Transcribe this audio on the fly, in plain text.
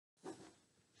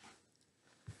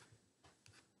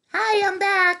come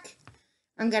back,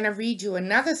 I'm going to read you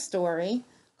another story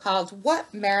called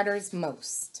What Matters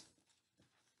Most.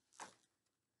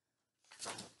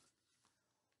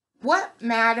 What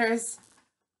matters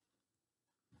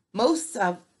most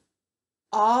of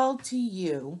all to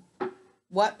you?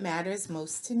 What matters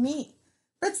most to me?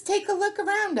 Let's take a look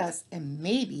around us and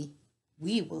maybe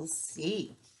we will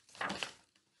see.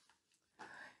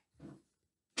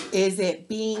 Is it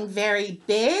being very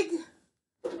big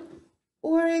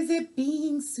or is it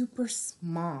being super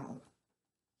small?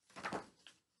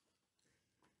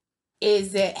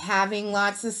 Is it having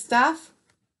lots of stuff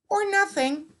or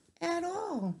nothing at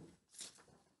all?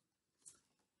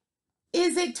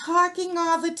 Is it talking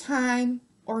all the time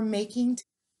or making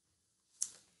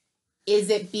Is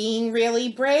it being really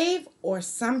brave or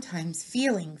sometimes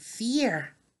feeling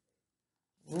fear?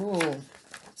 Ooh,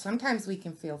 sometimes we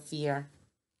can feel fear.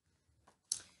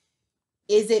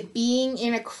 Is it being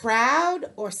in a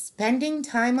crowd or spending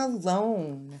time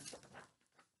alone?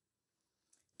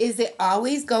 Is it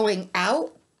always going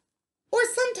out or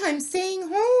sometimes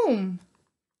staying home?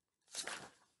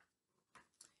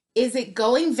 Is it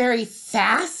going very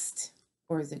fast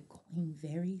or is it going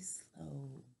very slow?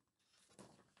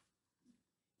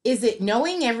 Is it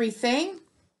knowing everything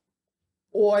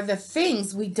or the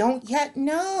things we don't yet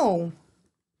know?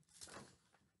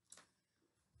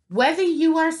 Whether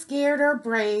you are scared or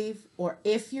brave, or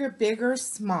if you're big or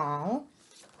small,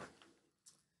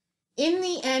 in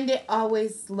the end, it's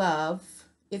always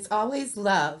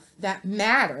love that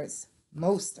matters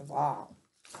most of all.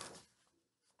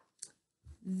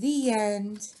 The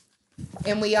end.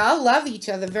 And we all love each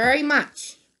other very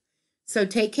much. So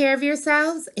take care of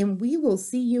yourselves, and we will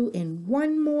see you in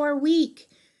one more week.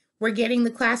 We're getting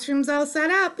the classrooms all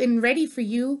set up and ready for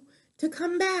you to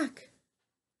come back.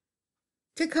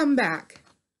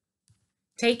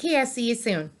 Take care. See you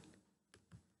soon.